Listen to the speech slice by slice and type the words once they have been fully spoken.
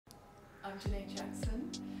I'm Janine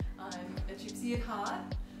Jackson. I'm a gypsy at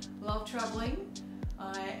heart, love travelling.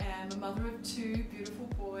 I am a mother of 2 beautiful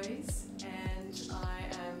boys, and I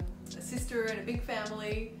am a sister in a big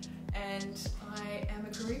family, and I am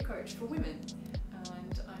a career coach for women.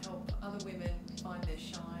 And I help other women find their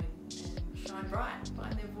shine and shine bright,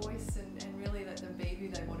 find their voice, and really let them be who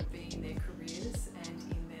they want to be in their careers and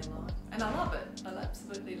in their life. And I love it. I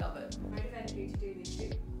absolutely love it. What motivated you to do this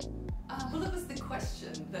shoot? Well, it was the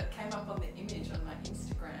question that came up on the image on my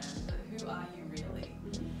Instagram, who are you really?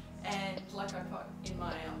 And like I put in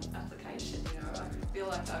my application, I feel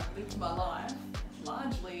like I've lived my life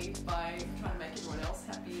largely by trying to make everyone else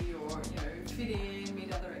happy or, fit in,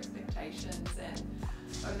 meet other expectations. And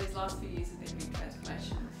over these last few years has been a big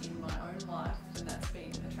transformation in my own life, and that's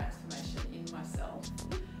been a transformation in myself.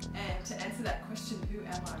 And to answer that question, who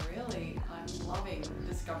am I really? I'm loving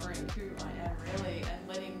discovering who I am really and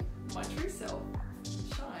letting my true self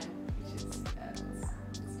shine, which is it's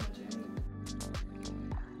my journey.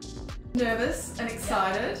 Nervous and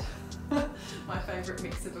excited, my favourite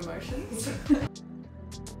mix of emotions.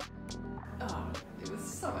 Oh, it was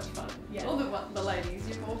so much fun. Yeah. All the ladies,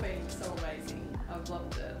 you've all been so amazing. I've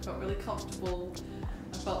loved it. I felt really comfortable.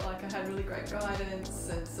 I felt like I had really great guidance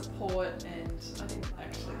and support, and I didn't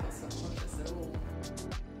actually feel self-conscious at all.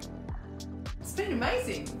 It's been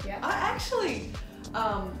amazing. Yeah. I actually,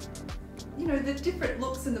 the different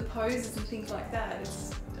looks and the poses and things like that,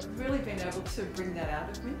 it's really been able to bring that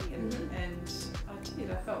out of me, and I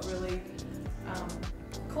did. I felt really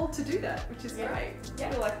called to do that, which is great. Yeah.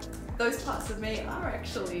 I feel like those parts of me are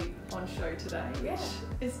actually on show today, which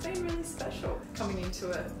has been really special. Coming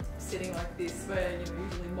into a setting like this where,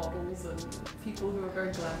 usually models and people who are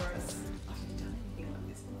very glamorous, I've never done anything like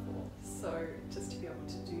this before. So just to be able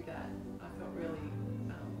to do that, I felt really,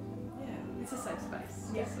 it's a safe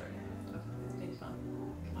space. Yeah. So it's been fun.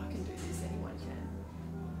 If I can do this, anyone can.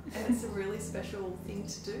 And it's a really special thing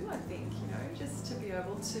to do, I think, just to be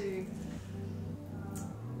able to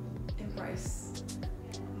embrace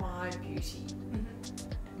my beauty,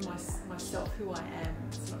 myself, who I am.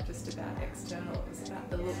 It's not just about external, it's about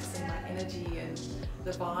the looks and my energy and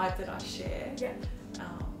the vibe that I share. Yeah.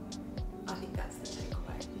 I think that's the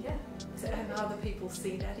takeaway. Yeah. And other people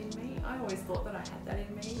see that in me. I always thought that I had that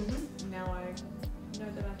in me. Now I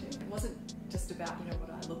know that I do. It wasn't just about, what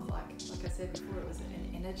I look like. Like I said before, it was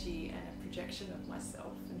an energy and a projection of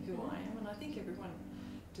myself and who I am. And I think everyone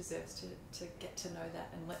deserves to get to know that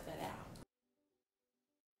and let that out.